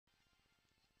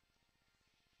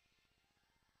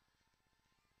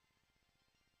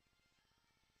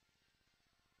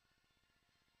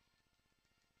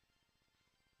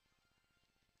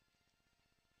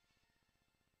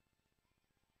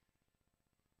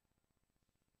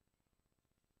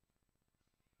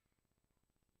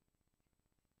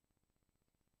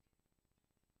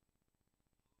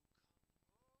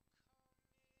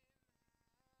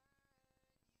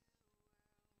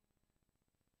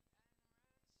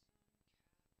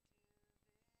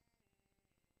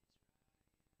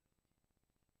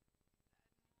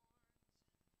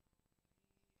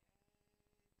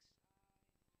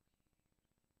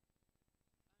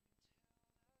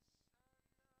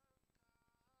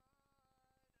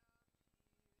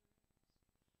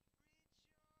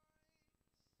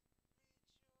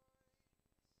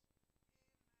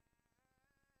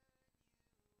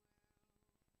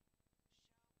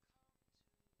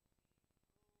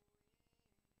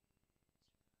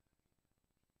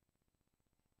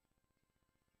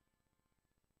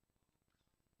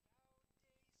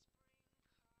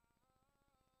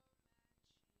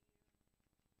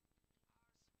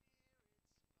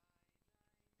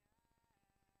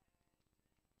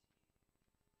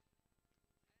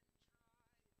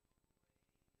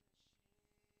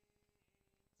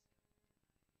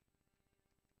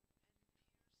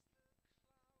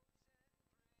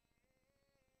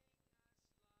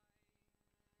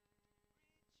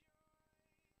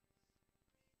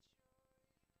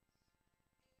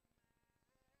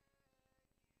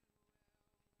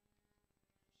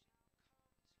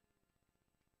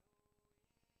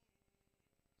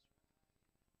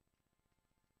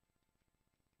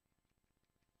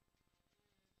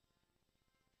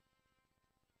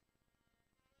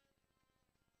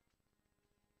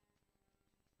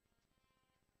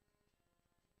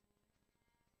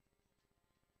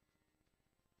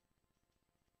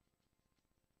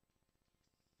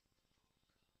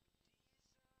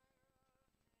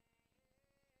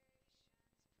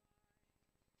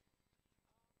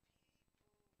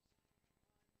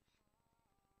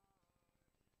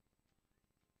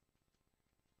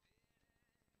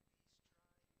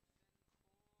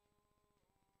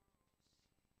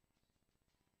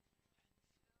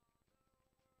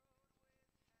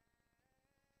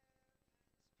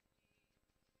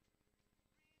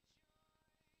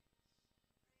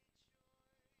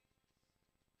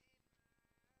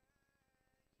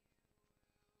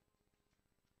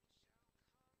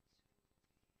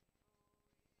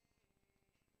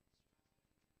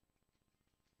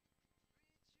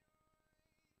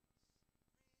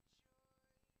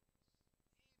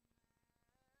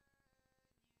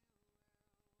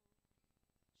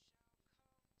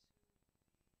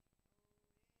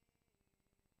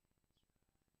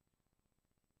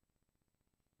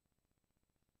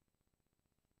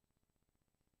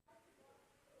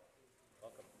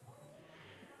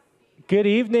Good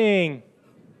evening.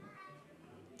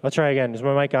 I'll try again. Is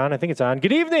my mic on? I think it's on.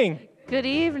 Good evening. Good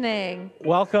evening.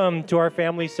 Welcome to our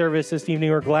family service this evening.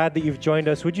 We're glad that you've joined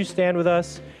us. Would you stand with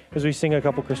us as we sing a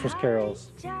couple Christmas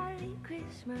carols? Jolly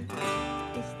Christmas is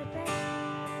the best.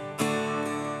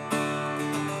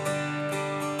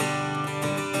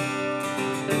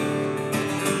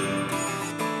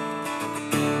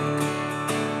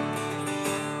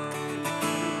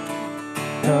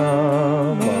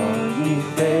 Come on, ye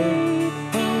faithful,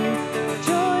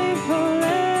 Joyful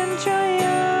and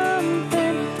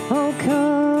triumphant, oh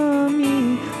come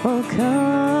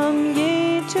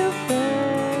ye to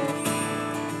Bethlehem.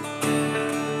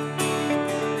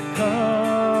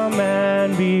 come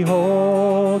and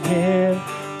behold him,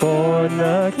 born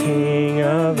the King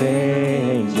of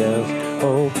angels.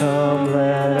 Oh, come,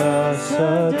 let us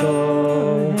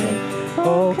adore him.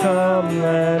 Oh, come,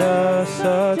 let us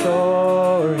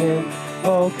adore him.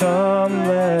 Oh, come,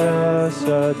 let us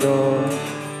adore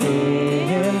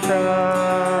him,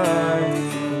 Christ.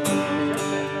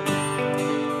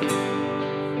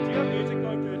 Do you have music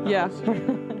going through the Yeah. house?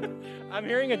 I'm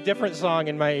hearing a different song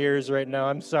in my ears right now.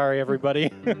 I'm sorry, everybody.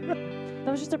 That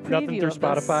was just a Nothing preview through of the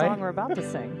Spotify? song we're about to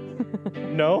sing.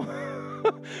 No?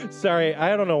 Sorry,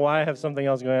 I don't know why I have something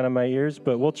else going on in my ears,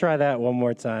 but we'll try that one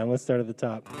more time. Let's start at the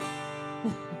top.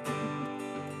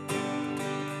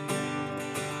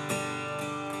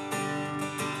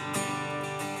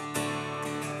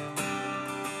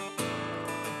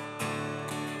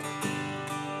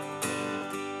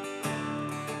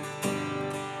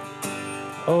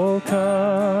 Oh,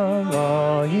 come,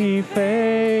 all ye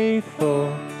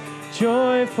faithful,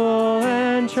 joyful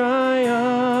and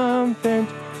triumphant.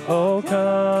 Oh,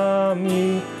 come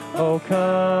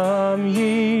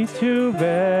ye to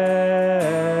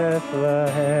Bethlehem.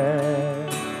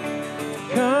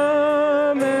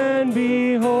 Come and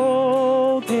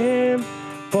behold him,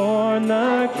 born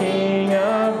the King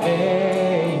of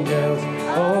angels.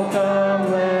 Oh,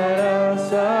 come, let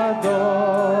us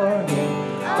adore him.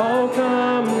 Oh,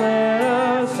 come, let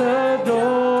us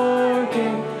adore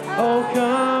him. Oh,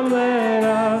 come, let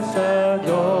us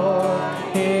adore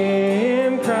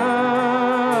him,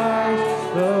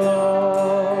 Christ the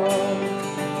Lord.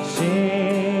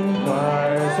 Sing,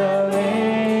 choirs of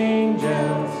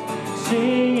angels,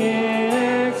 sing in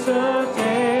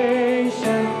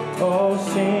exultation. Oh,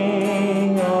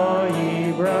 sing, all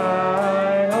ye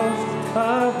bright hosts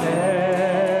of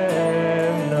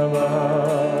heaven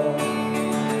above.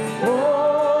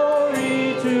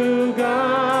 Glory to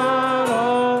God,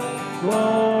 all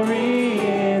glory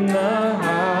in the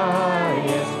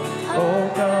highest. Oh,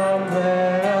 come,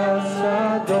 let us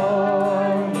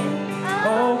adore him.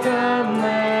 Oh, come,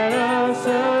 let us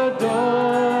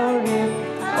adore him.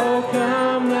 Oh,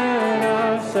 come, let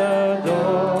us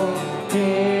adore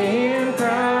him,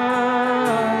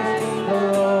 Christ the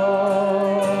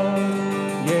Lord.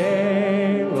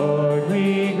 Yea, Lord,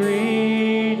 we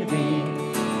greet thee,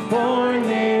 born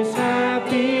this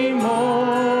happy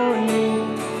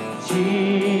morning.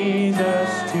 Jesus,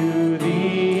 to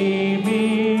thee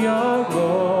be your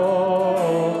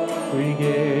glory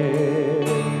give.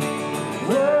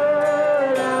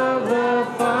 Word of the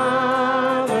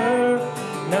Father,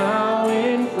 now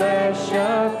in flesh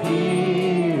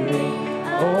appearing.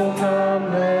 Oh,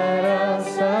 come, let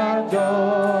us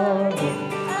adore him.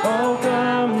 Oh,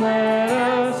 come, let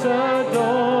us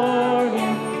adore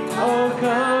him. Oh,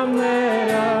 come, let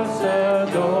us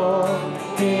adore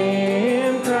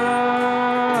him,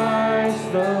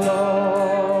 Christ the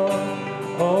Lord.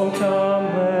 Oh, come,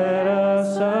 let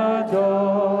us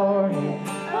adore him.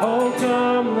 Oh,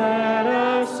 come, let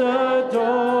us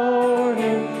adore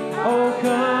him. Oh,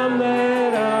 come,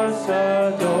 let us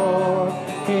adore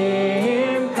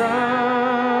him,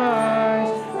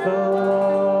 Christ the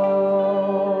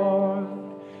Lord.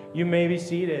 You may be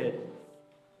seated.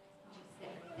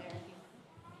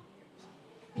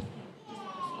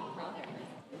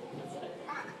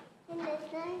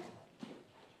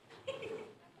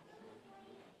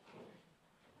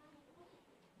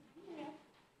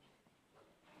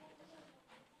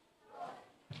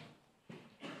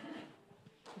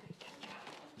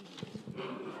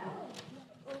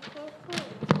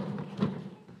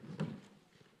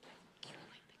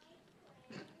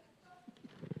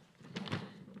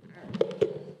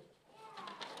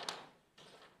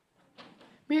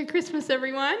 Merry Christmas,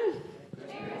 everyone.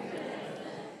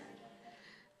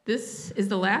 This is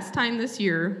the last time this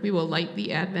year we will light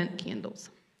the Advent candles.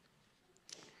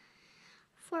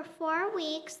 For 4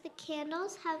 weeks, the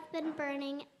candles have been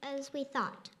burning as we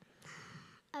thought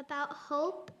about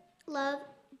hope, love,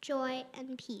 joy,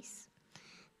 and peace.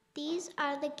 These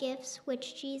are the gifts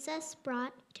which Jesus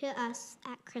brought to us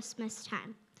at Christmas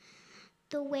time.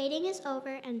 The waiting is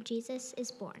over and Jesus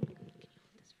is born.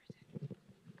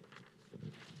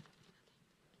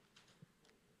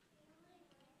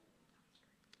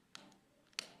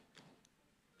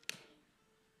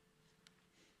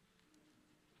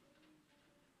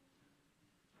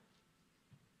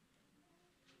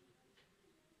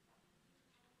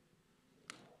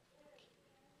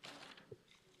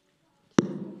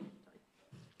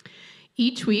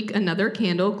 Each week, another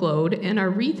candle glowed, and our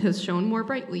wreath has shone more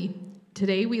brightly.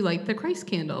 Today, we light the Christ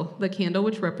candle, the candle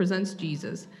which represents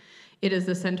Jesus. It is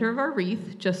the center of our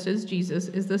wreath, just as Jesus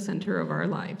is the center of our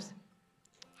lives.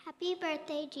 Happy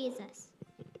birthday, Jesus.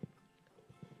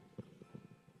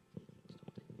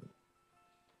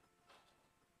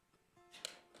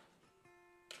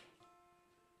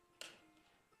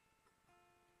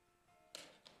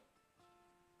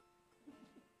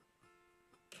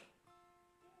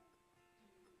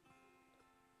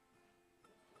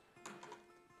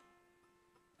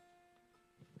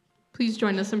 Please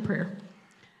join us in prayer.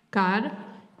 God,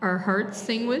 our hearts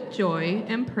sing with joy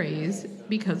and praise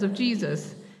because of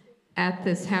Jesus. At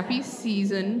this happy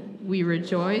season, we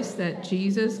rejoice that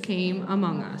Jesus came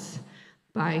among us.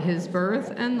 By his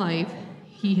birth and life,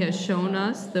 he has shown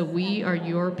us that we are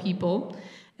your people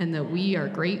and that we are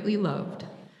greatly loved.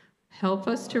 Help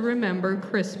us to remember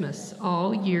Christmas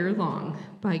all year long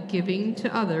by giving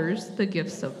to others the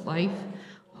gifts of life,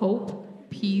 hope,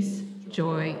 peace,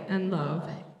 joy, and love,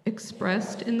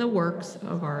 expressed in the works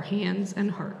of our hands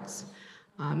and hearts.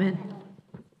 Amen.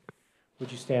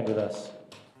 Would you stand with us?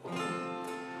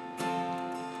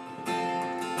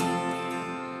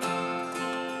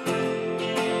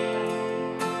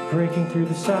 Breaking through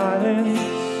the silence,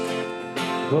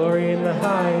 glory in the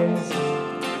highest,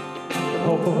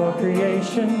 hope of all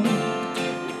creation,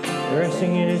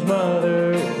 resting in his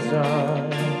mother's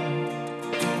arms.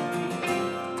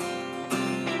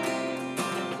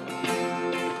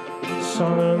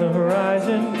 Song on the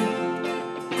horizon,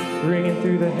 ringing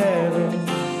through the heavens,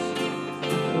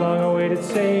 long-awaited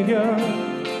Savior,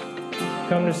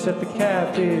 come to set the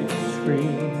captives free.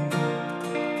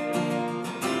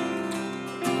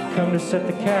 Come to set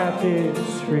the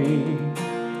captives free.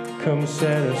 Come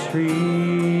set us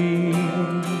free.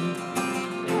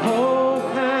 Hope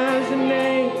has a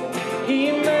name,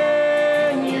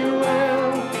 Emmanuel,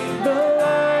 the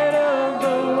light of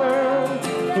the world,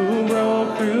 who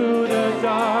broke through the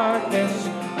darkness.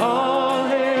 All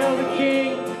hail the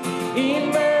King,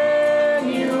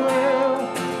 Emmanuel,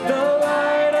 the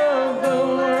light of the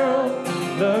world,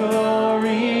 the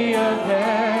glory of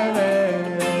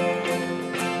heaven.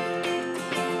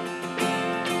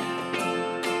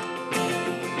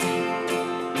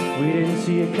 We didn't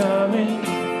see it coming,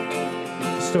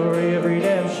 the story of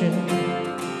redemption.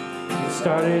 It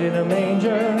started in a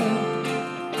manger,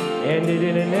 ended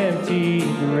in an empty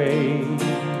grave.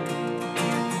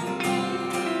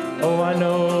 Oh, I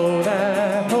know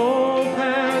that hope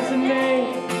has a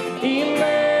name,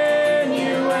 Emmanuel,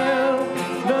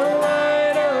 the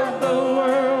light of the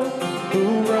world,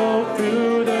 who broke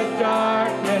through the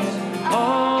darkness.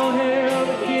 All hail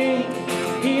the King,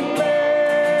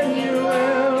 Emmanuel,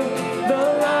 the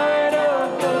light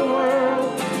of the world,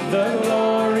 the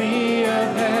glory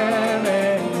of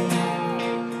heaven.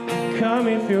 Come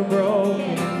if you're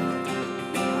broken,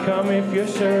 come if you're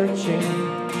searching.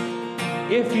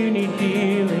 If you need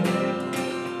healing,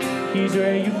 he's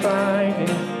where you find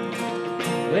it.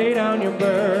 Lay down your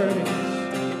burdens,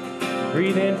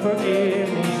 breathe in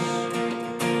forgiveness.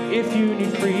 If you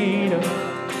need freedom,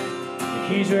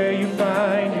 he's where you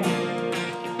find it.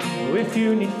 If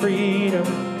you need freedom,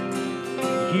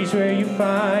 he's where you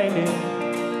find it.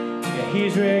 Yeah,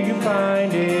 he's where you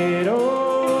find it. Oh.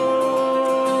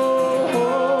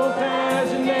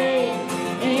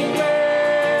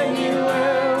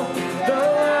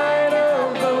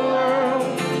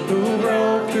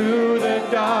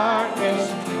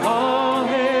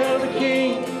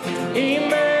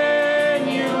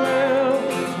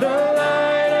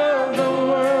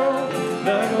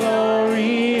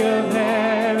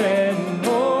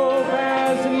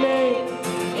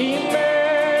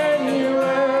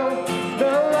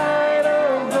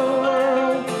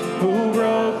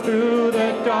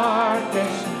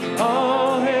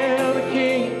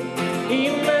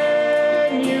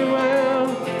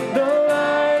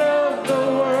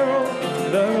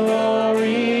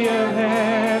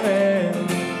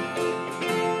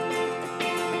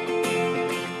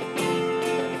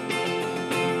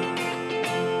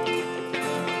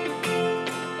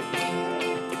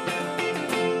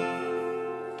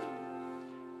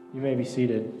 You may be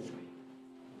seated.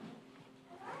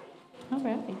 All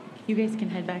right. You guys can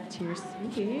head back to your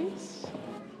seats.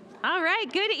 All right.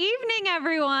 Good evening,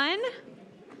 everyone.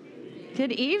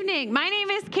 Good evening. My name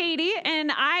is Catie,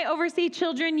 and I oversee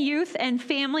children, youth, and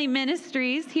family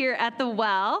ministries here at The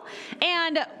Well.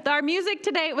 And our music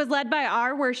today was led by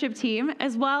our worship team,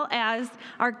 as well as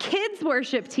our kids'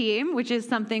 worship team, which is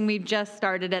something we've just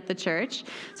started at the church.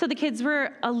 So the kids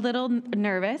were a little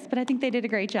nervous, but I think they did a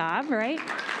great job, right?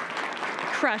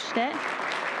 Crushed it.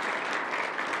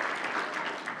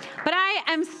 But I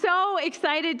am so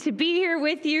excited to be here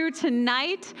with you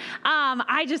tonight.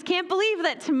 I just can't believe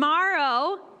that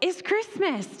tomorrow is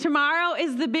Christmas. Tomorrow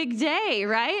is the big day,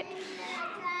 right?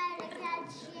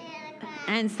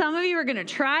 And some of you are going to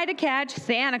try to catch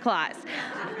Santa Claus.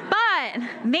 But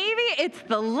maybe it's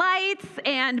the lights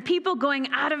and people going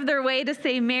out of their way to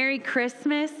say Merry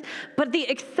Christmas. But the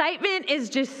excitement is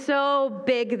just so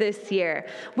big this year,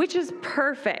 which is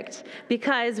perfect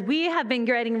because we have been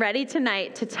getting ready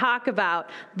tonight to talk about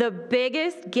the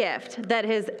biggest gift that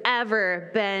has ever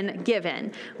been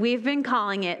given. We've been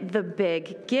calling it the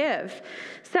Big Give.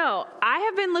 So I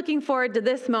have been looking forward to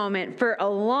this moment for a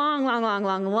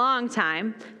long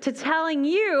time to telling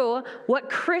you what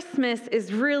Christmas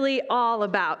is really all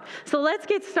about. So let's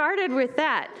get started with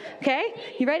that.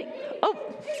 Okay? You ready? Oh.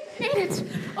 Made it.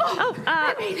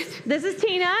 I made it. This is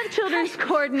Tina, Children's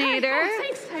Coordinator. Hi. Oh,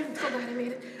 thanks. I'm so glad I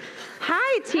made it.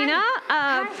 Hi, Tina.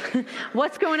 Hi.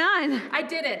 What's going on? I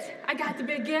did it. I got the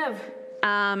big give.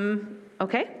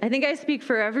 Okay. I think I speak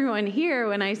for everyone here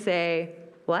when I say,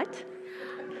 what?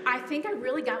 I think I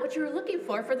really got what you were looking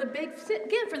for the big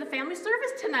give for the family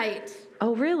service tonight.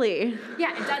 Oh, really?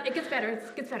 Yeah, it gets better.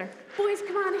 It gets better. Boys,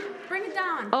 come on. Bring it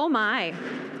down. Oh, my.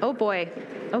 Oh, boy.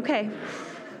 Okay.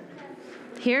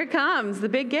 Here it comes, the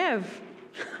big give.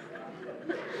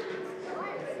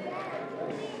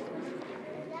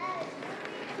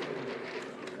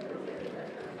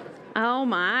 Oh,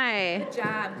 my. Good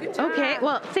job. Good job. Okay,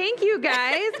 well, thank you,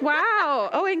 guys.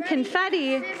 Wow. Oh, and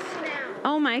confetti.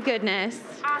 Oh, my goodness.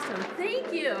 Awesome.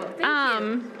 Thank you.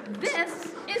 Thank you.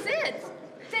 This is it.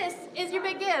 This is your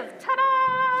big give.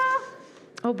 Ta-da!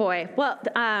 Oh, boy. Well,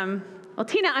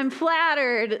 Tina, I'm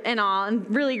flattered and all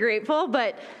and really grateful,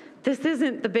 but this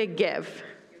isn't the big give.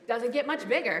 Doesn't get much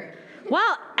bigger.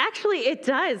 Well, actually, it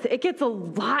does. It gets a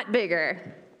lot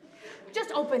bigger.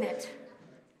 Just open it.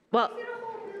 Well,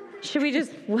 should we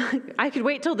just, I could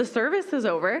wait till the service is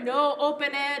over. No,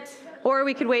 open it. Or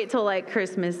we could wait till like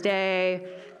Christmas Day,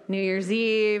 New Year's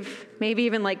Eve, maybe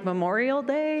even like Memorial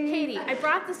Day. Catie, I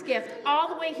brought this gift all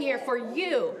the way here for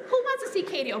you. Who wants to see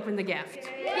Catie open the gift?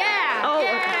 Yeah. Oh,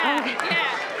 yeah.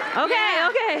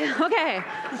 Okay. Yeah. Okay.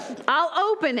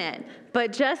 I'll open it.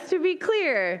 But just to be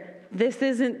clear, this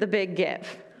isn't the big give.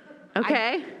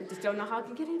 Okay? I just don't know how it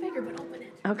can get any bigger, but open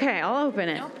it. Okay, I'll open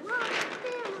it. Nope.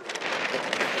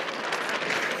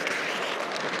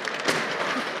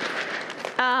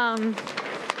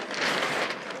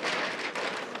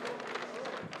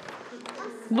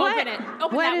 Open it.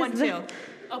 Open that one too.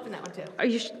 Open that one too. Are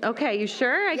you okay? You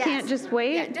sure? I can't just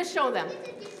wait? Yeah, just show them.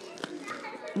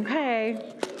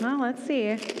 Okay. Well, let's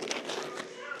see.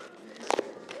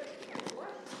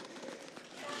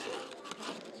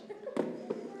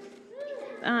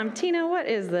 Tina, what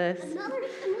is this?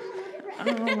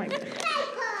 Oh my God.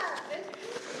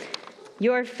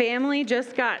 Your family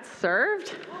just got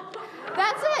served?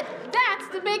 That's it. That's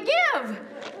the big give.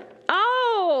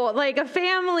 Oh, like a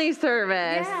family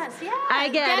service. Yes, yeah. I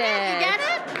get it. You get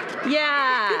it?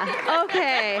 Yeah.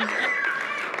 Okay.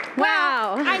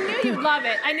 Wow. Well, I knew you'd love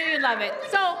it.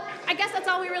 So I guess that's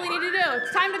all we really need to do.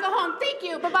 It's time to go home. Thank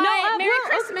you. Bye-bye. Merry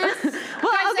Christmas.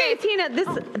 Well, okay, Tina,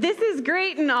 this is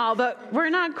great and all, but we're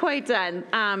not quite done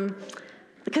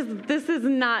because this is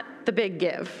not the big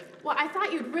give. Well, I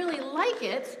thought you'd really like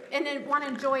it and then want to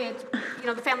enjoy it,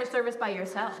 the family service by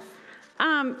yourself.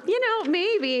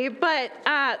 Maybe, but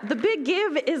the big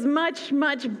give is much,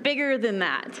 much bigger than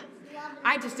that.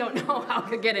 I just don't know how it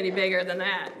could get any bigger than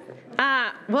that.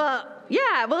 Well,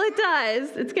 it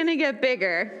does. It's going to get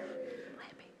bigger.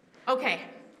 Okay,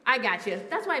 I got you.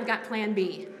 That's why I've got Plan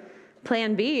B.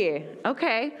 Plan B.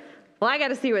 Okay. Well, I got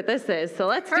to see what this is, so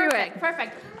let's do it.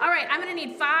 Perfect. All right, I'm going to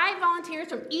need 5 volunteers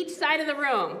from each side of the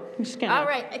room. I'm just gonna... All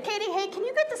right, Catie, hey, can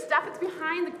you get the stuff that's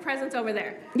behind the presents over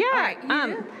there? Yeah. All right,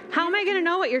 how am I going to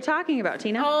know what you're talking about,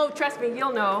 Tina? Oh, trust me,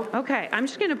 you'll know. Okay, I'm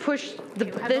just going to push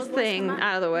this thing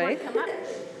out of the way. Come up.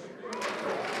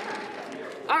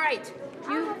 All right,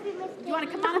 you want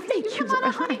to come on? Oh, thank you. Come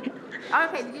on.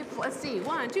 Okay, let's see.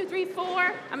 1, 2, 3, 4.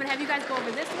 I'm going to have you guys go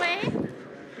over this way.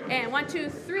 And 1, 2,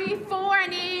 3, 4. I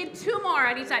need 2 more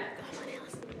on each side.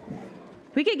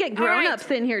 We could get grown-ups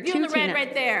in here, too, You in the red Tina.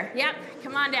 right there. Yep,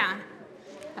 come on down.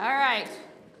 All right.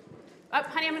 Oh,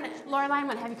 honey, Lorelai, I'm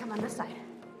going to have you come on this side.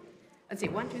 Let's see,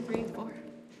 1, 2, 3, 4.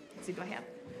 Let's see, do I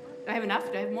have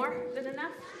enough? Do I have more than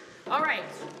enough? All right.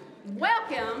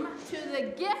 Welcome to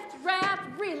the gift wrap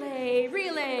relay.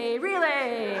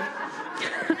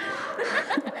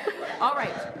 All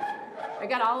right. I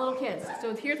got all little kids.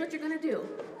 So here's what you're going to do.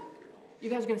 You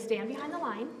guys are going to stand behind the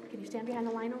line. Can you stand behind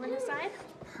the line over on this side?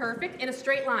 Perfect. In a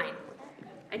straight line.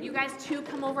 And you guys too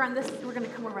come over on this. We're going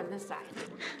to come over on this side.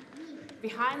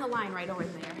 Behind the line right over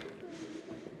there.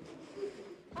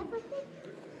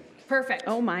 Perfect.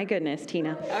 Oh my goodness,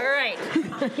 Tina. All right.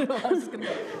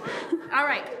 All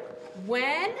right.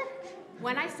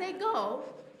 When I say go,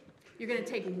 you're going to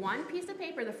take one piece of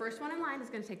paper. The first one in line is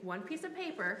going to take one piece of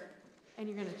paper, and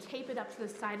you're going to tape it up to the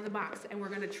side of the box. And we're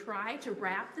going to try to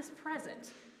wrap this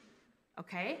present.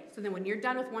 Okay? So then when you're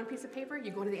done with one piece of paper,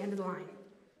 you go to the end of the line.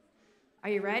 Are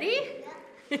you ready?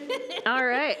 All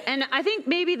right. And I think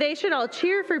maybe they should all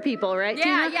cheer for people, right,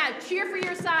 Tina? Yeah. Cheer for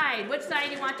your side. Which side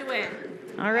do you want to win?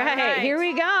 All right. Here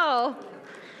we go.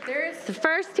 There's the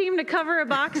first team to cover a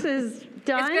box is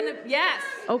done. Yes.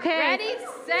 Okay. Ready,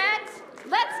 set,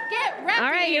 let's get wrapping.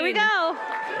 All right, here we go.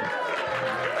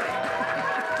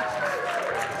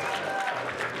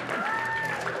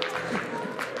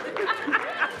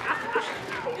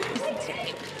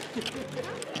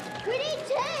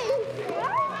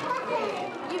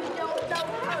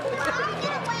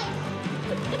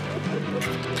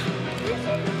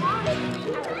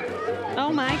 Oh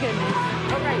my goodness.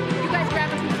 All right, you guys grab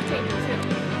a piece of tape too.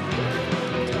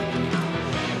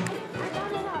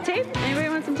 Tape? Anybody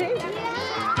want some tape?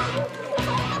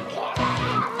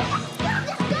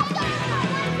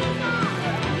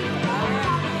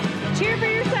 Cheer for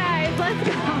your sides. Let's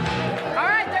go. All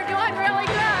right, they're doing really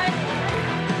good.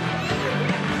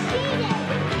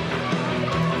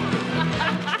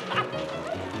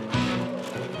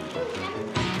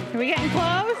 Are we getting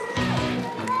close?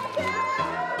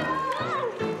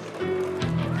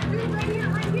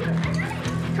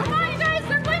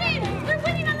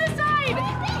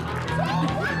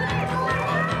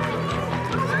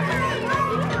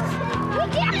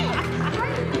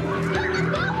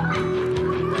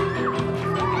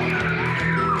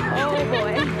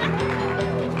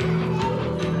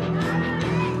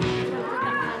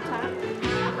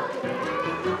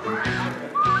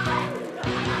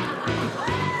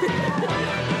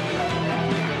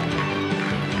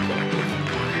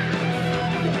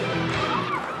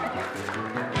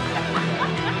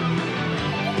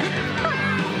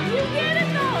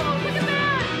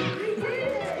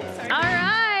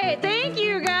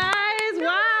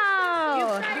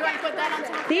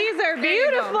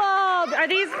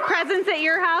 At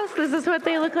your house? This is what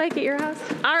they look like at your house?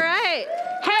 All right.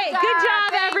 Hey, good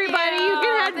job, everybody. You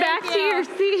can head back to your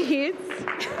seats.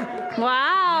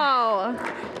 Wow.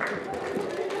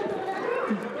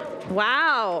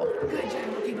 Wow.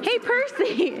 Hey,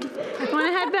 Percy. Want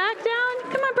to head back down?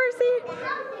 Come on, Percy.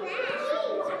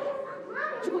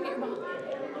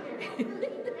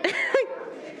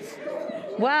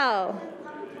 Well,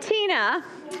 Tina,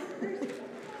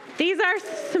 these are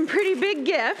some pretty big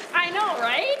gifts. I know,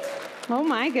 right? Oh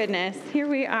my goodness, here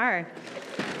we are.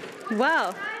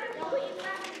 Well,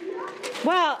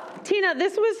 Tina,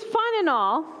 this was fun and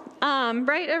all.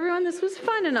 Right, everyone? This was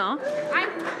fun and all.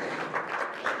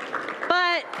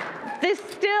 But this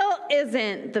still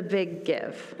isn't the big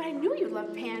give. But I knew you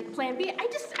loved Plan B. I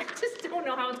just don't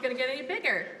know how it's going to get any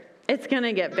bigger. It's going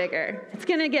to get bigger. It's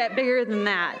going to get bigger than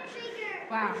that.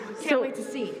 Wow, can't wait to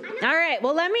see. All right,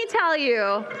 well, let me tell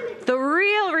you the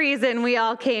real reason we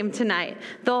all came tonight,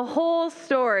 the whole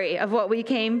story of what we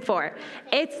came for.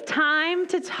 It's time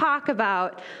to talk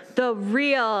about the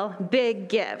real big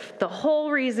gift, the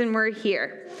whole reason we're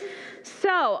here.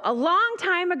 So, a long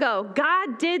time ago,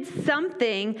 God did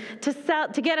something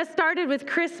to get us started with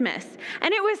Christmas.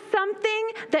 And it was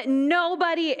something that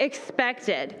nobody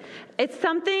expected.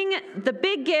 The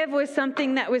big give was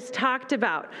something that was talked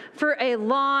about for a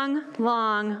long,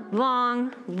 long,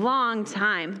 long, long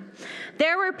time.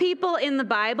 There were people in the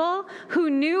Bible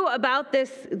who knew about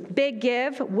this big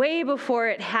give way before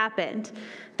it happened.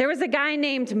 There was a guy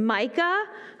named Micah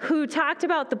who talked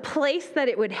about the place that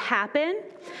it would happen.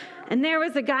 And there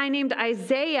was a guy named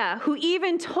Isaiah who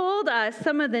even told us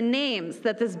some of the names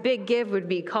that this big give would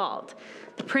be called.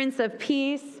 The Prince of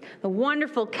Peace, the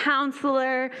Wonderful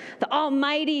Counselor, the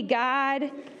Almighty God.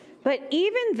 But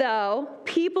even though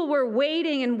people were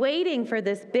waiting and waiting for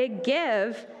this big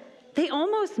give, they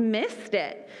almost missed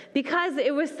it because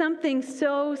it was something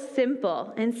so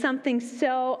simple and something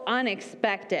so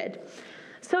unexpected.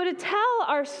 So to tell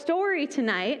our story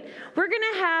tonight, we're going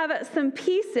to have some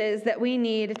pieces that we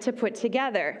need to put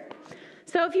together.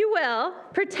 So if you will,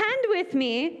 pretend with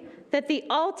me that the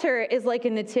altar is like a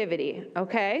nativity,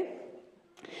 okay?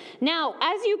 Now,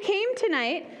 as you came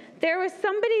tonight, there was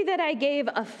somebody that I gave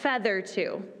a feather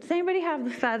to. Does anybody have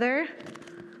the feather?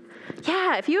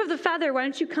 Yeah, if you have the feather, why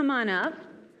don't you come on up?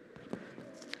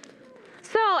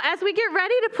 So as we get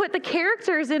ready to put the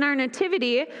characters in our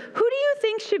nativity, who do you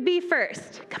think should be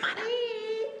first? Come on up.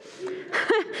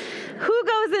 Who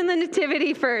goes in the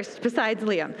nativity first besides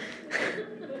Liam?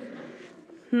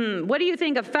 What do you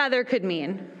think a feather could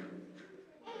mean?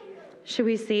 Should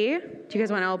we see? Do you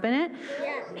guys want to open it?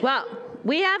 Yeah. Well,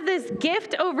 we have this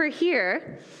gift over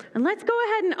here, and let's go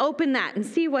ahead and open that and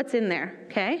see what's in there,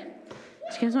 okay?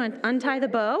 Do you guys want to untie the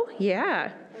bow?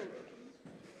 Yeah.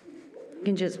 You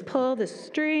can just pull the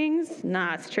strings.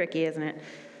 Nah, it's tricky, isn't it?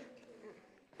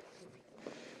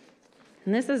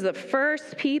 And this is the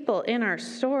first people in our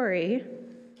story.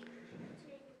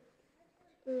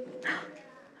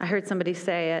 I heard somebody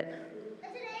say it.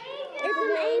 It's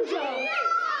an angel.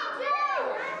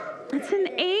 It's an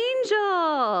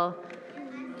angel.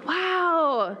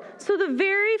 Wow. So the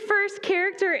very first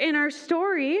character in our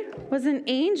story was an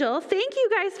angel. Thank you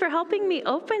guys for helping me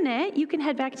open it. You can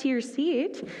head back to your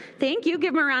seat. Thank you.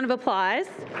 Give them a round of applause.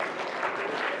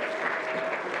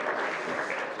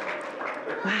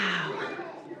 Wow.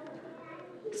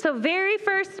 So very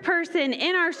first person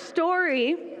in our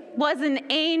story was an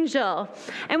angel.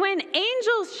 And when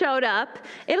angels showed up,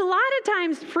 it a lot of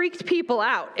times freaked people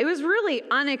out. It was really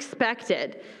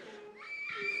unexpected.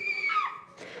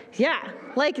 Yeah,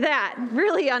 like that.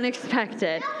 Really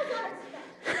unexpected.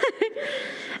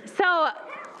 So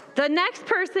the next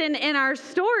person in our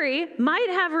story might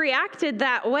have reacted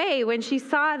that way when she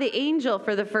saw the angel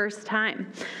for the first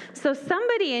time. So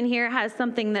somebody in here has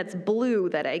something that's blue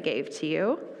that I gave to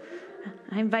you.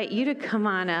 I invite you to come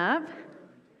on up.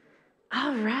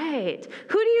 All right.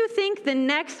 Who do you think the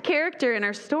next character in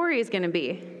our story is going to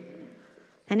be?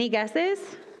 Any guesses?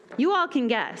 You all can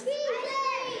guess.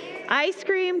 Ice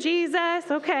cream, Jesus.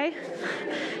 Okay.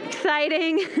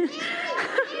 Exciting.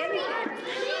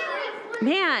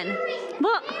 Man.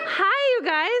 Well, hi, you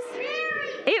guys.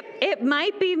 It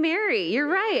might be Mary. You're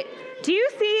right. Do you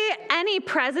see any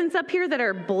presents up here that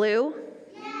are blue?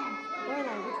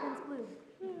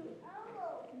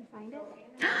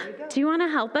 Do you want to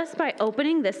help us by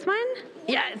opening this one?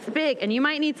 Yeah, it's big, and you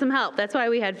might need some help. That's why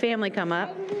we had family come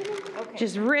up. Okay.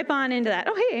 Just rip on into that.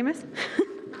 Oh, hey, Amos.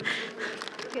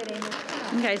 Good, Amos.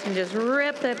 You guys can just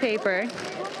rip the paper.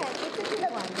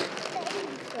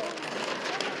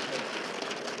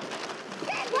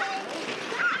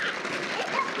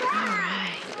 All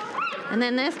right. And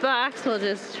then this box will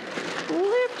just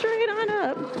lift right on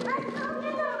up. Let's open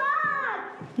the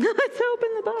box. Let's open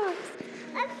the box.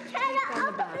 Let's try to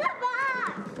open the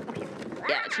box.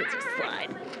 Yeah, it should just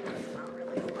slide.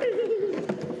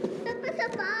 Open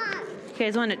the box. You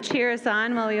guys want to cheer us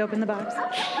on while we open the box?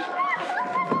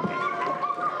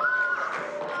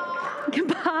 Good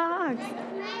box.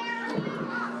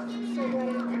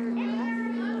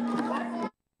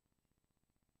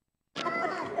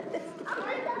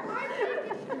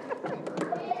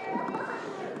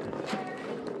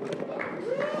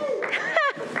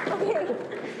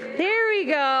 There we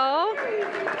go.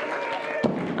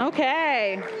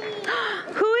 Okay.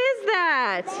 Who is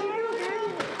that?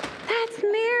 That's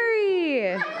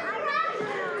Mary.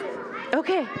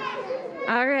 Okay.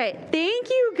 All right. Thank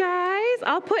you, guys.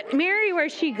 I'll put Mary where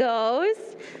she goes.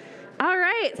 All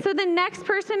right. So the next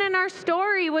person in our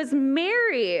story was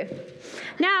Mary.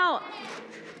 Now,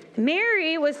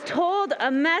 Mary was told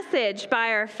a message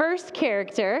by our first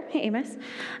character, hey Amos,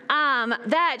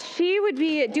 that she would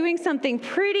be doing something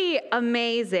pretty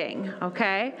amazing,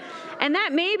 okay? And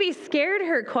that maybe scared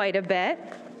her quite a bit.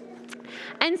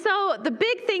 And so the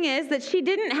big thing is that she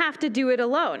didn't have to do it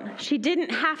alone. She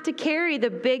didn't have to carry the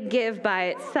big give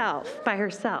by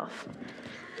herself.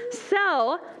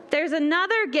 So there's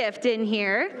another gift in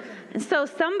here. And so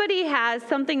somebody has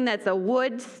something that's a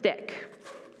wood stick.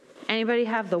 Anybody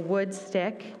have the wood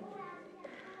stick?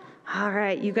 All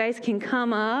right, you guys can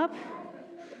come up.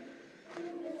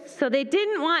 So they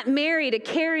didn't want Mary to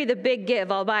carry the big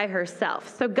give all by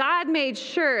herself. So God made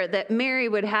sure that Mary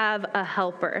would have a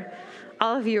helper.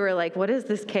 All of you are like, what is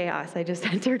this chaos I just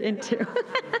entered into?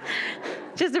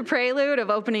 Just a prelude of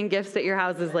opening gifts at your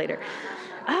houses later.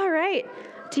 All right.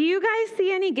 Do you guys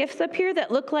see any gifts up here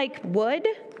that look like wood,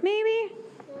 maybe?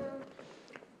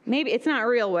 Maybe it's not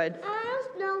real wood.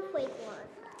 Snowflake one.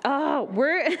 Oh,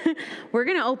 we're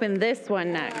going to open this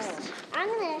one next. I'm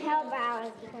going to help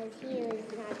Alice because he is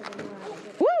not going to know how to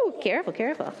get careful,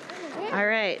 careful. All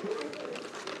right.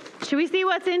 Should we see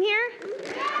what's in here,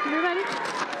 everybody?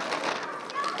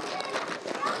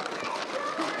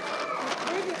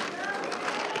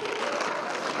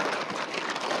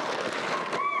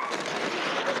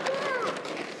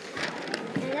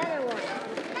 Another one.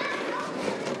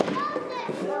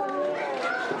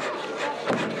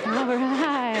 All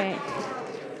right.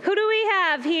 Who do we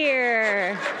have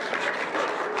here?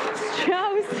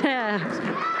 Joseph.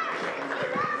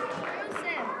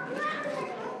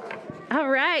 All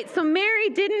right, so Mary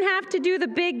didn't have to do the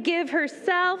big give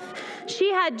herself. She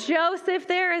had Joseph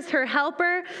there as her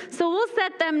helper. So we'll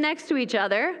set them next to each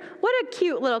other. What a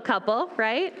cute little couple,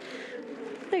 right?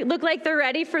 They look like they're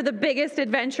ready for the biggest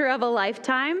adventure of a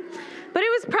lifetime. But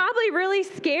it was probably really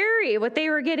scary what they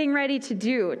were getting ready to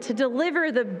do, to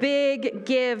deliver the big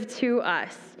give to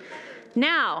us.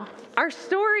 Now, our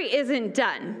story isn't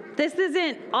done. This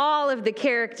isn't all of the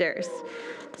characters.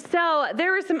 So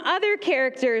there were some other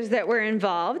characters that were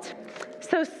involved.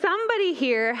 So somebody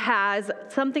here has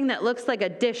something that looks like a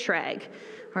dish rag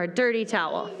or a dirty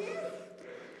towel.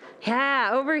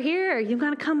 Yeah, over here. You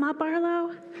want to come up,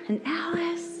 Arlo? And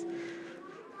Alice?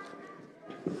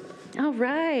 All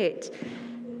right.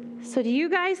 So do you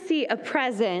guys see a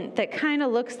present that kind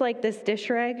of looks like this dish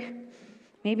rag?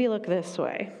 Maybe look this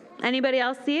way. Anybody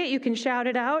else see it? You can shout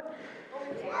it out.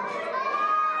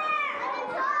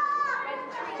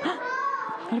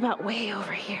 What about way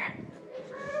over here?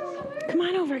 Come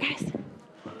on over, guys.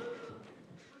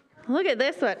 Look at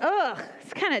this one. Oh,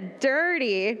 it's kind of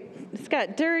dirty. It's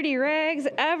got dirty rags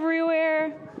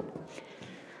everywhere.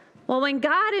 Well, when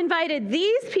God invited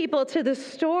these people to the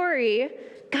story,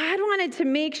 God wanted to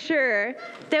make sure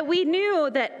that we knew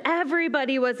that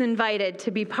everybody was invited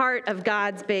to be part of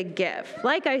God's big gift.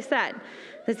 Like I said,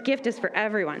 this gift is for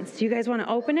everyone. So you guys want to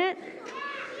open it?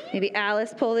 Maybe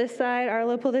Alice pull this side,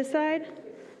 Arlo pull this side.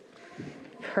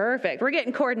 Perfect. We're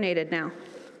getting coordinated now.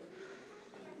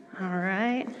 All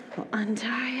right. We'll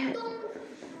untie it.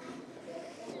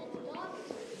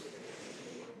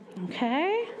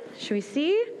 Okay. Should we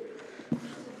see?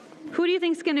 Who do you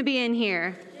think's going to be in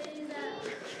here?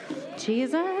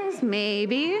 Jesus,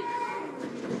 maybe.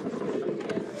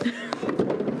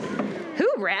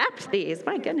 Who wrapped these?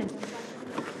 My goodness.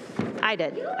 I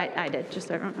did. I did, just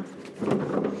so I don't know.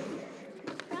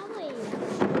 Probably.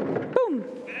 Boom.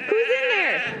 Who's in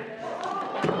there?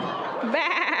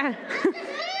 Bah.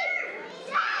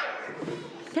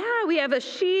 Yeah, we have a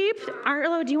sheep.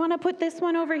 Arlo, do you want to put this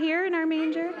one over here in our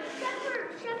manger?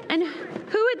 And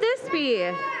who would this be?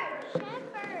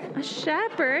 A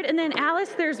shepherd. And then Alice,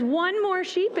 there's one more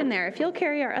sheep in there. If you'll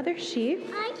carry our other sheep.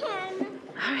 I can.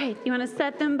 All right, you want to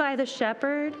set them by the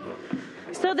shepherd?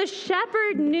 So the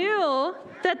shepherd knew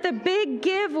that the big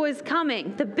give was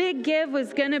coming. The big give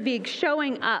was going to be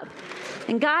showing up.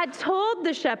 And God told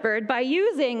the shepherd by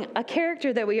using a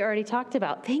character that we already talked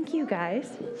about. Thank you,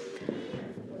 guys.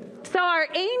 So our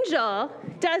angel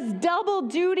does double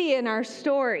duty in our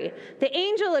story. The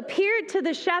angel appeared to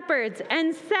the shepherds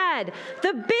and said,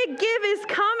 the big give is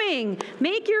coming.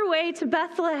 Make your way to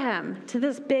Bethlehem, to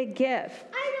this big give.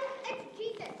 I know, it's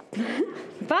Jesus.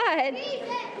 But, Jesus.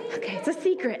 okay, it's a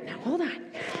secret. Now, hold on.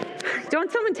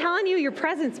 Don't someone telling you your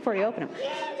presents before you open them.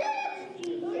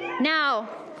 Jesus. Now,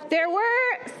 there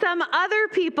were some other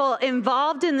people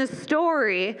involved in the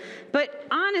story, but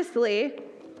honestly,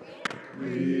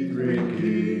 we great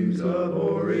kings of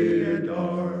Orient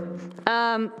are.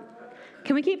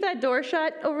 Can we keep that door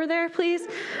shut over there, please?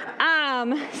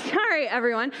 Sorry,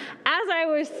 everyone. As I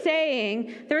was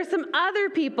saying, there are some other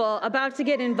people about to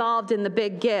get involved in the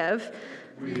big give.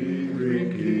 We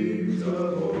great kings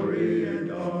of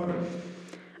Orient are.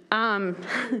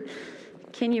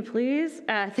 Can you please?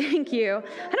 Thank you.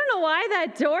 I don't know why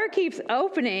that door keeps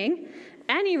opening.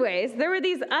 Anyways, there were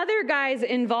these other guys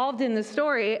involved in the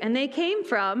story, and they came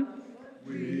from...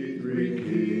 We great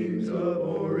kings of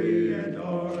Orient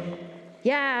are.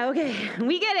 Yeah, okay.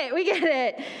 We get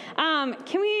it.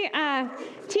 Can we,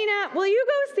 Tina, will you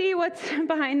go see what's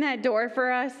behind that door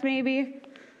for us, maybe?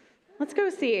 Let's go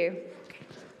see.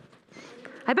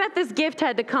 I bet this gift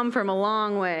had to come from a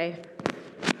long way.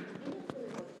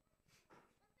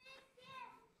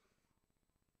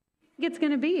 It's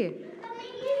going to be?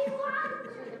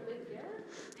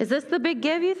 Is this the big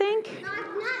give, you think?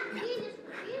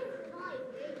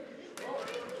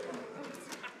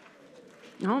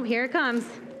 Oh, here it comes.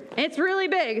 It's really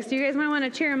big, so you guys might want to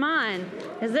cheer him on.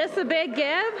 Is this a big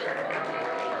give?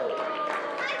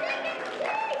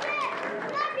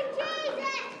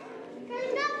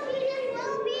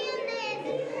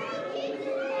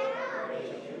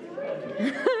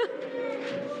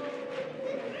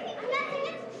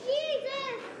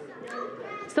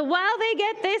 So while they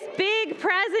get this big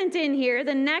present in here,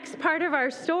 the next part of our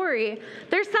story,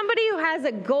 there's somebody who has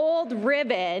a gold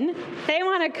ribbon. They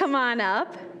want to come on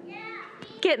up,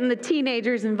 getting the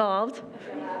teenagers involved.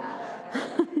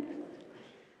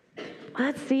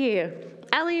 Let's see.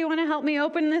 Ellie, you want to help me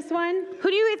open this one? Who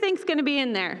do you think's going to be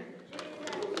in there?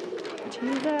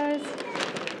 Jesus.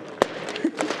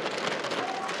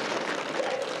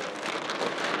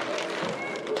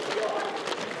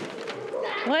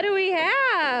 What do we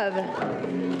have?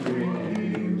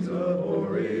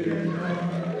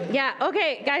 Yeah,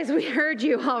 okay, guys, we heard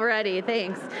you already.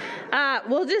 Thanks.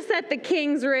 We'll just set the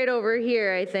kings right over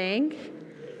here, I think.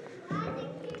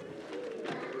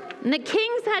 And the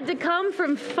kings had to come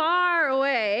from far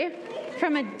away,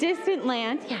 from a distant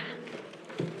land. Yeah.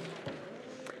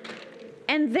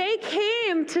 And they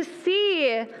came to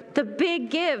see the big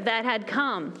give that had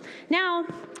come. Now,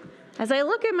 as I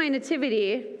look at my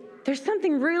nativity, there's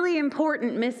something really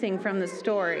important missing from the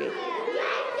story.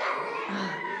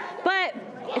 But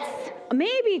it's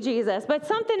maybe Jesus, but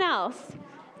something else.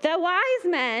 The wise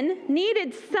men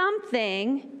needed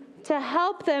something to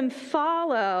help them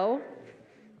follow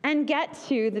and get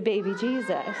to the baby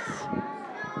Jesus.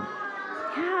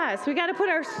 Yeah, so we got to put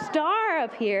our star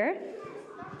up here.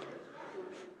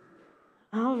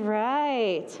 All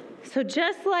right. So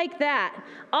just like that,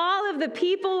 all of the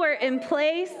people were in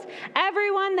place.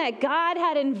 Everyone that God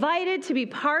had invited to be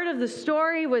part of the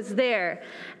story was there.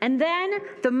 And then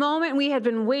the moment we had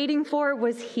been waiting for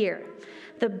was here.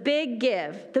 The big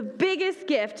give, the biggest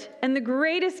gift and the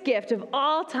greatest gift of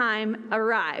all time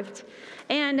arrived.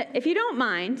 And if you don't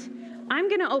mind, I'm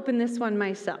going to open this one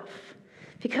myself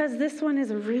because this one is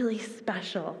a really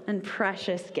special and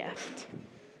precious gift.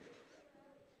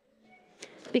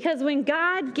 Because when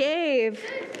God gave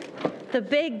the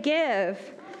big give,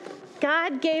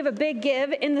 God gave a big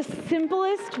give in the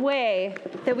simplest way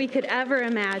that we could ever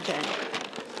imagine.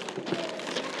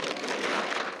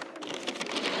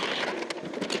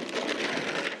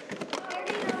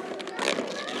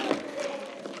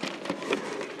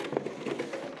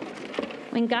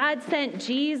 When God sent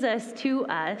Jesus to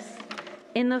us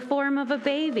in the form of a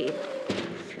baby.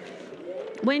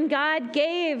 When God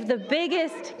gave the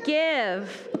biggest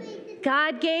give,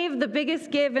 God gave the biggest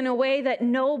give in a way that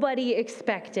nobody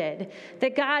expected.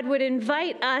 That God would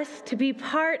invite us to be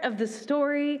part of the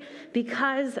story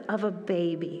because of a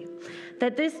baby.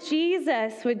 That this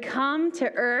Jesus would come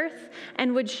to earth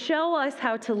and would show us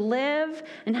how to live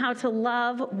and how to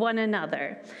love one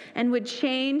another and would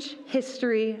change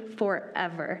history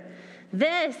forever.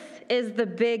 This is the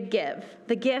big give,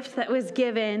 the gift that was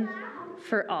given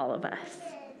for all of us.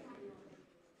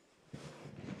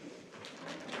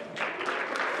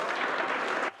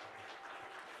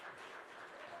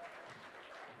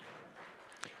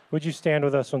 Would you stand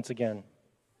with us once again?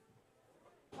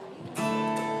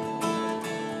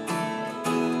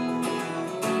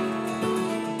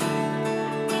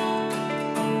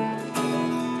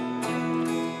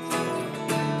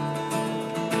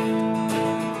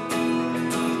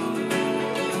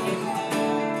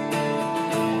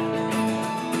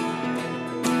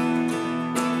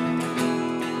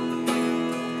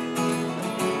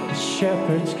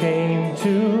 Shepherds came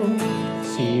to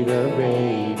see the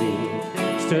baby,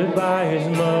 stood by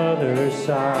his mother's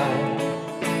side.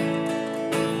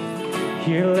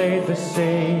 Here lay the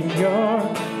Savior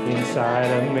inside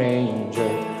a manger.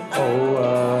 Oh,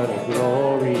 what a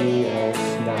glorious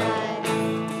night.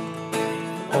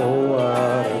 Oh,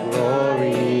 what a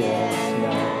glorious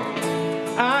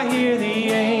night. I hear the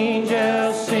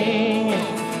angels singing,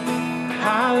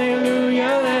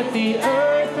 hallelujah, let the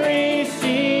earth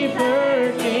receive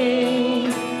her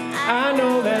King. I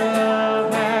know that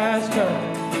love has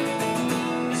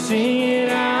come. Sing it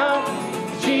out,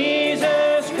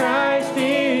 Jesus Christ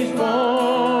is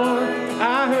born.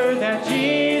 I heard that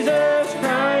Jesus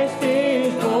Christ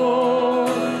is born.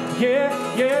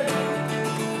 Yeah, yeah.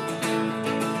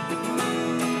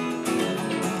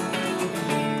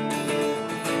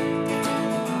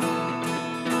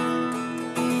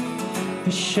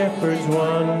 The shepherds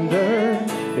wondered,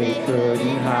 they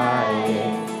couldn't hide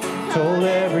it, told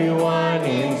everyone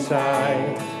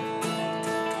inside.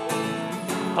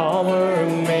 All were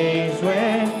amazed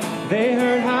when they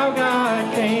heard how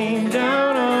God came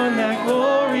down on that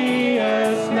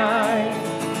glorious night.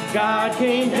 God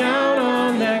came down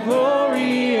on that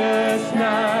glorious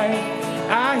night.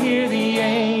 I hear the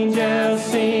angels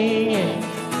singing,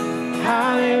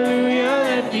 hallelujah,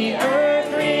 let the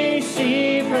earth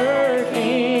receive her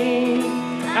King.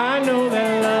 I know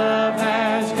that love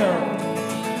has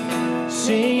come.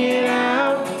 Sing it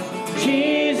out,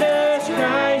 Jesus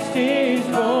Christ is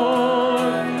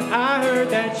born.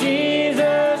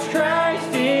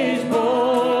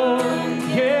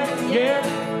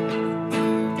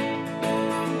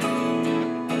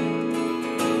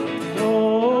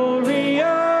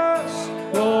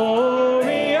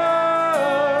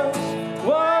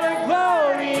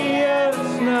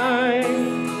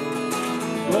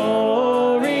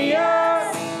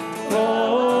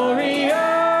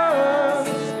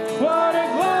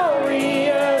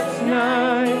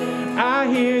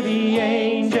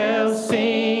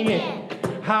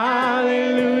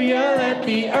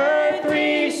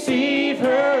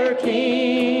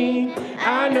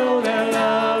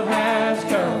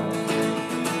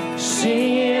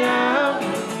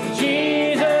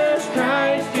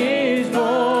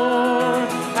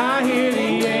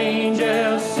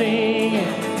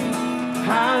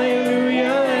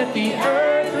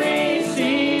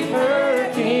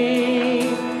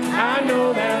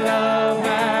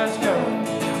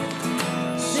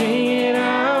 sing it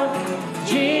out.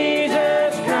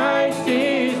 Jesus Christ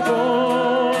is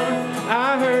born.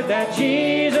 I heard that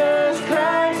Jesus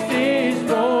Christ is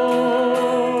born.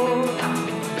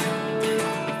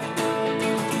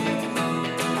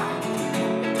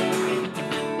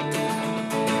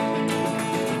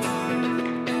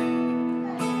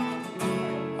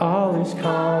 All is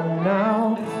calm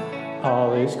now,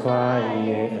 all is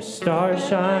quiet, a star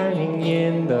shining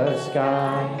in the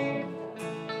sky.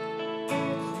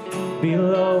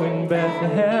 Below in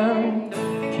Bethlehem,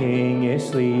 King is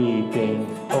sleeping,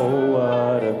 oh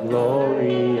what a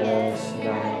glorious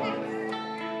night.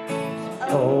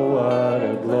 Oh what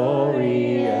a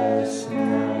glorious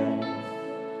night.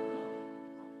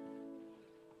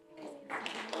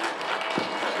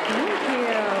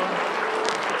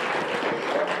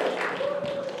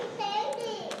 Thank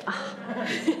you.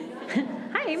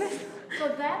 Hi, Amos.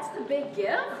 So that's the big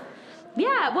gift?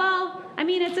 Yeah, well, I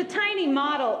mean, it's a tiny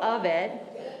model of it.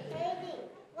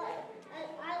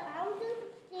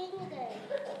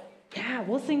 Yeah,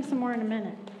 we'll sing some more in a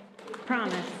minute.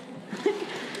 Promise.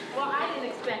 Well, I didn't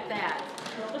expect that.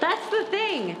 That's the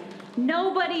thing.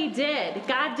 Nobody did.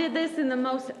 God did this in the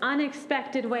most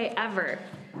unexpected way ever.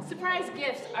 Surprise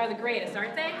gifts are the greatest,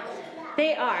 aren't they?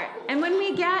 They are. And when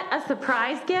we get a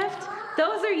surprise gift,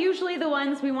 those are usually the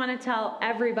ones we want to tell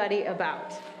everybody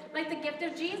about. Like the gift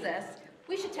of Jesus.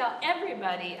 We should tell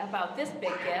everybody about this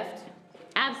big gift.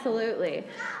 Absolutely.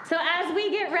 So as we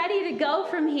get ready to go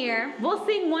from here, we'll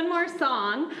sing one more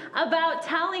song about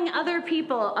telling other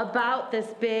people about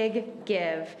this big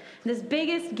gift, this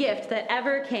biggest gift that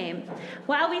ever came.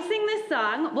 While we sing this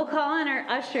song, we'll call on our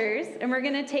ushers, and we're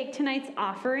going to take tonight's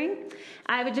offering.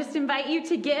 I would just invite you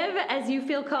to give as you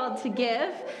feel called to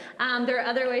give. There are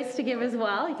other ways to give as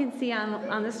well. You can see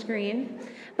on the screen.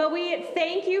 But we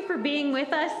thank you for being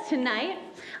with us tonight.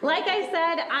 Like I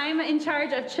said, I'm in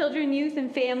charge of children, youth, and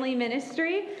family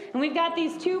ministry. And we've got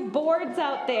these two boards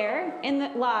out there in the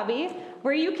lobby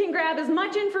where you can grab as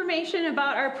much information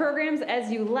about our programs as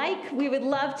you like. We would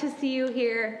love to see you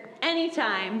here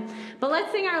anytime. But let's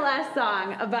sing our last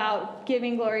song about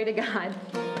giving glory to God.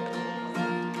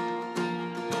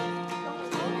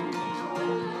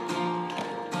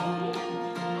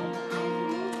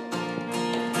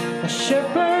 The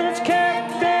shepherds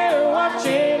kept there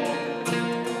watching,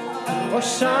 or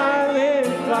silent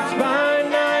flocks by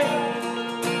night.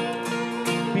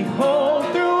 Behold,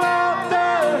 throughout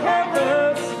the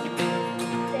heavens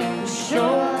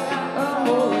shone a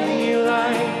holy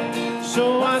light.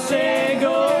 So I say,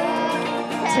 go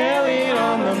tell it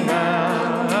on the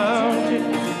mountain,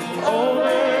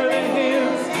 over the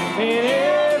hills, and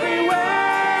everywhere.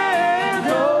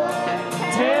 Go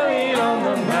tell it on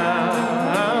the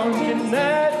mountain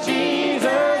that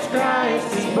Jesus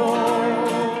Christ is born.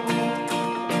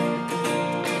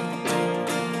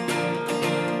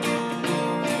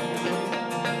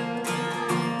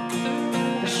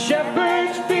 The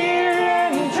shepherds fear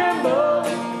and tremble,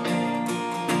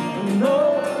 low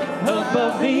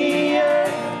above the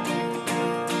earth.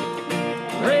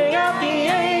 Ring out the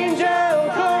angel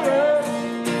chorus,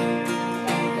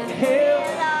 hail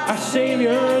our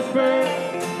Savior's birth.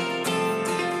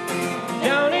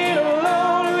 Down in a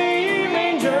lonely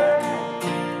manger,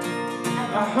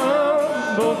 a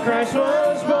humble Christ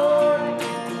was born.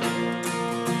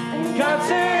 And God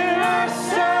sent our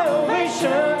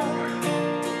salvation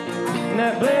in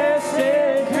that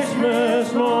blessed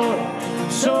Christmas morn.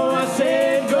 So I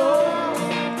said, go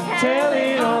tell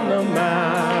it on the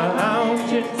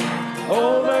mountain,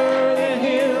 over the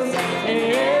hills,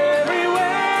 and everywhere.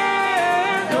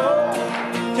 Go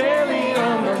tell it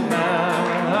on the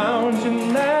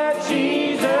mountain that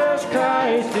Jesus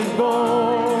Christ is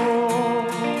born.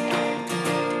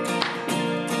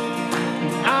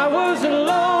 I was a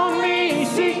lonely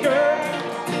seeker,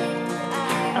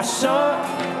 I sought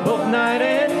both night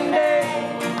and day.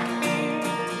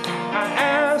 I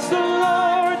asked the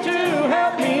Lord to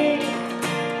help me,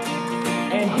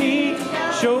 and He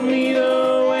showed me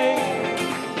the way.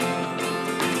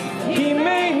 He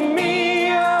made me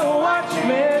a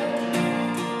watchman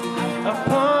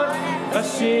upon a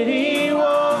city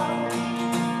wall.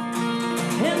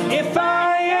 And if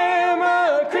I am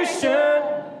a Christian,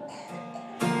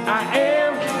 I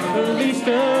am the least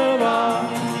of all.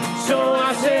 So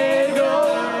I said, go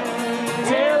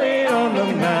tell it on the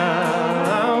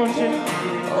mountain,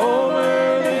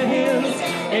 over the hills,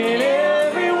 and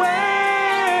everywhere.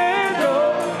 Go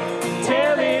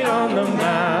tell it on the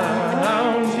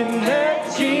mountain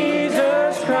that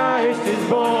Jesus Christ is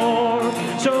born.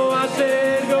 So I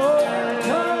said, go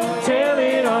tell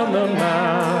it on the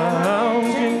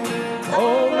mountain,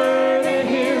 over the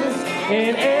hills,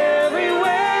 and everywhere.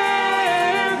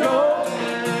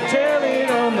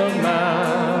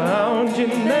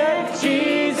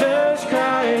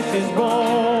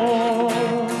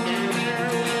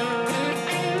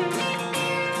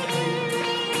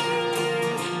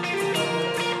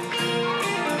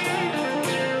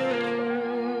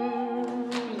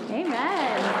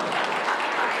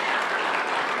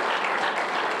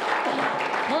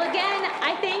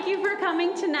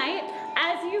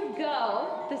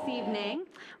 So this evening,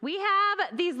 we have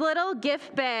these little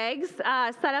gift bags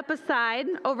set up aside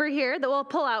over here that we'll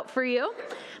pull out for you.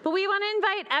 But we want to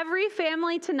invite every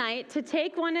family tonight to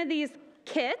take one of these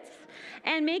kits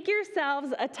and make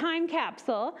yourselves a time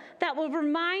capsule that will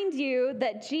remind you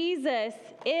that Jesus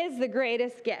is the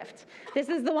greatest gift. This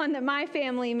is the one that my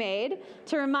family made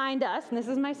to remind us, and this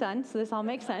is my son, so this all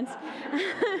makes sense,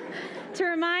 to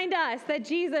remind us that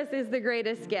Jesus is the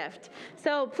greatest gift.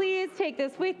 So please take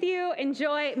this with you.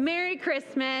 Enjoy. Merry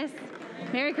Christmas.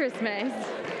 Merry Christmas.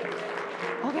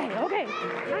 Okay.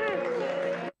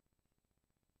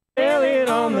 Tell it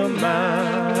on the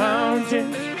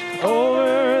mountain,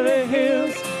 over the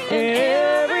hills, and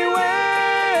everywhere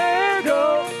I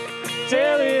go.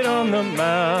 Tell it on the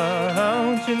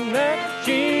mountain that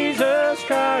Jesus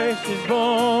Christ is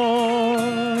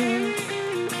born.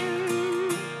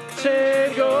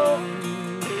 Say go,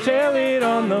 tell it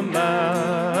on the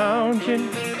mountain,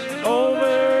 over